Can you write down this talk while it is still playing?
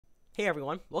Hey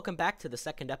everyone, welcome back to the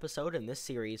second episode in this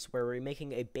series where we're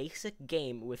making a basic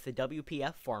game with the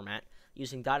WPF format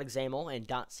using .xaml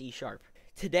and .c#.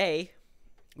 Today,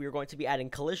 we are going to be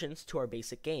adding collisions to our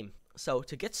basic game. So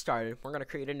to get started, we're going to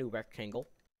create a new rectangle.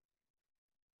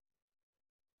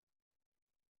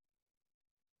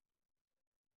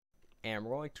 And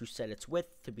we're going to set its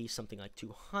width to be something like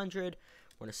 200.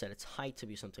 We're going to set its height to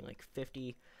be something like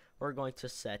 50. We're going to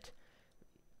set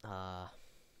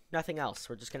nothing else.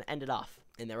 We're just going to end it off.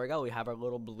 And there we go. We have our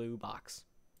little blue box.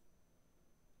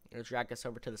 I'm going to drag this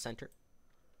over to the center.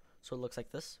 So it looks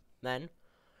like this. Then,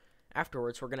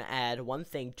 afterwards, we're going to add one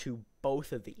thing to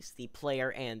both of these, the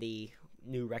player and the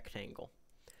new rectangle.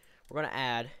 We're going to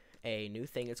add a new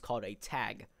thing. It's called a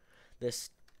tag.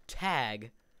 This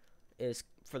tag is,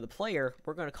 for the player,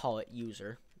 we're going to call it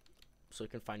user. So you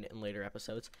can find it in later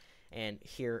episodes. And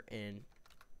here in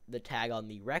the tag on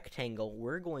the rectangle,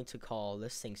 we're going to call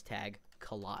this thing's tag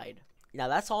collide. Now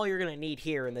that's all you're going to need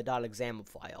here in the .xaml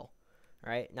file.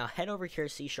 Alright, now head over here to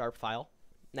C# file.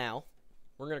 Now,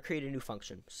 we're going to create a new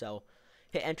function. So,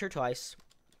 hit enter twice,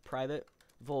 private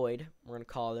void, we're going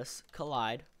to call this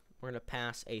collide. We're going to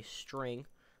pass a string.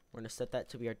 We're going to set that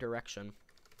to be our direction.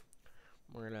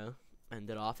 We're going to end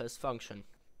it off as function.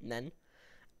 And then,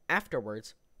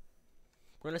 afterwards,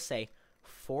 we're going to say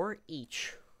for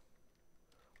each,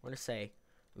 we're going to say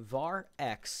var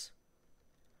x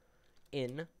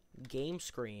in game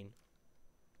screen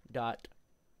dot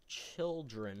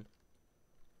children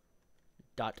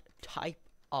dot type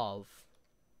of,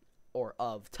 or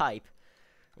of type,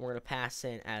 and we're going to pass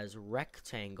in as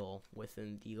rectangle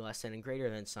within the less than and greater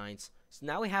than signs. So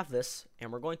now we have this,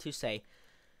 and we're going to say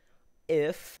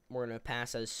if, we're going to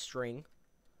pass as string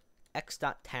x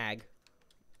dot tag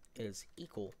is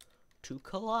equal to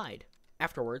collide.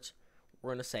 Afterwards,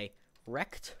 we're going to say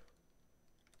rect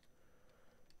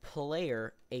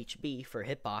player HB for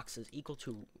hitbox is equal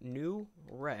to new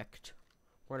rect.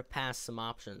 We're going to pass some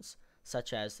options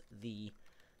such as the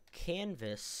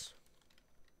canvas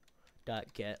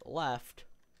dot get left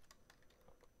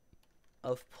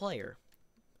of player.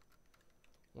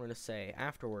 We're going to say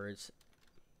afterwards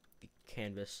the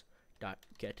canvas dot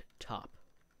get top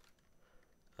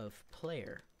of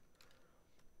player.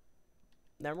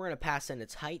 Then we're going to pass in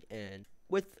its height and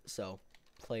width, so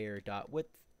player dot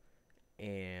width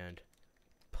and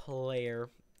player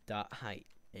dot height.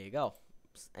 There you go.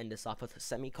 Let's end this off with a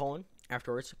semicolon.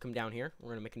 Afterwards, come down here. We're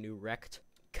going to make a new rect.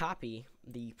 Copy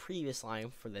the previous line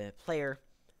for the player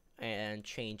and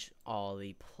change all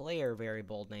the player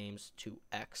variable names to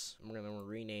X. We're going to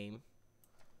rename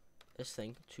this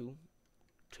thing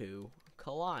to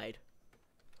collide.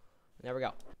 There we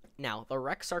go. Now, the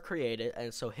rects are created,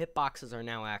 and so hitboxes are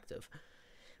now active.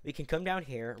 We can come down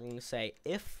here, and we're going to say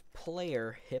if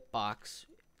player hitbox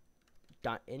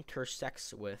dot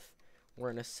intersects with,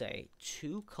 we're going to say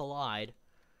to collide.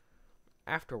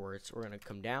 Afterwards, we're going to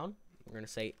come down. We're going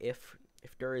to say if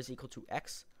dir is equal to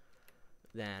x,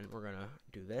 then we're going to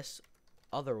do this.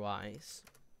 Otherwise,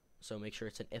 so make sure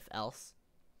it's an if else.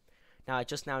 Now, I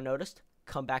just now noticed,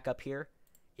 come back up here.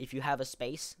 If you have a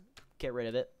space, get rid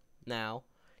of it. Now,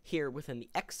 here within the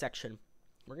X section,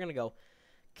 we're going to go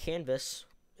canvas.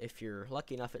 If you're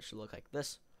lucky enough, it should look like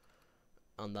this.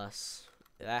 Unless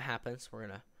that happens, we're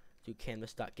going to do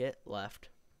canvas.get left.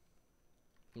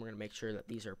 And we're going to make sure that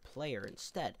these are player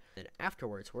instead. And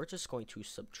afterwards, we're just going to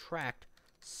subtract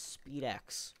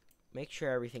speedx. Make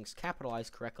sure everything's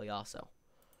capitalized correctly also.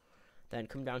 Then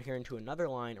come down here into another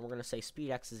line, and we're going to say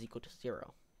speedx is equal to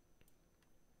 0.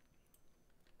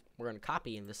 We're going to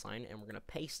copy in this line, and we're going to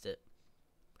paste it.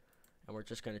 And we're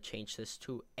just going to change this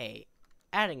to a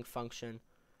adding function.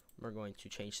 We're going to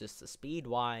change this to speed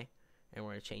y, and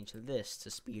we're going to change this to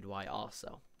speed y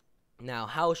also. Now,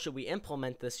 how should we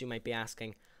implement this, you might be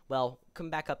asking? Well,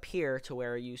 come back up here to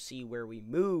where you see where we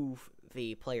move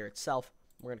the player itself.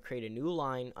 We're going to create a new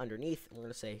line underneath. We're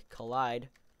going to say collide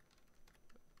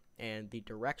and the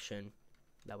direction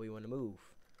that we want to move.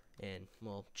 And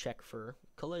we'll check for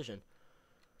collision.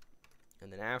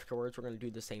 And then afterwards, we're going to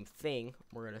do the same thing.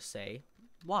 We're going to say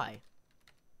y.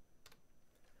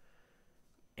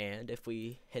 And if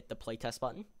we hit the playtest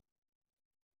button,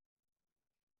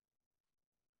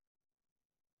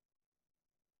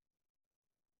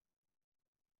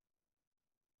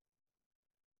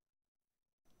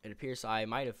 it appears I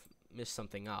might have messed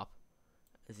something up.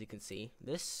 As you can see,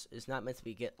 this is not meant to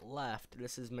be get left.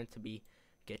 This is meant to be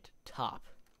get top.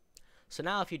 So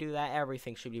now if you do that,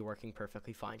 everything should be working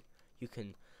perfectly fine. You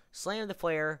can slam the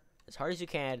player as hard as you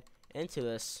can into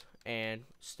this, and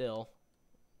still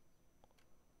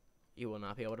you will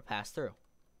not be able to pass through.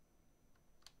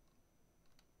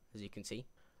 As you can see,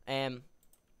 And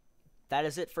that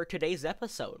is it for today's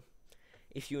episode.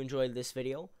 If you enjoyed this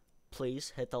video,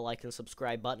 please hit the like and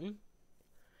subscribe button.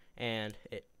 And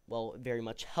it very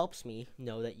much helps me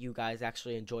know that you guys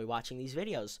actually enjoy watching these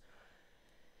videos.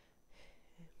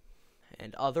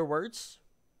 In other words,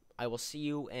 I will see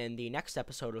you in the next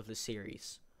episode of this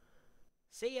series.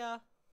 See ya!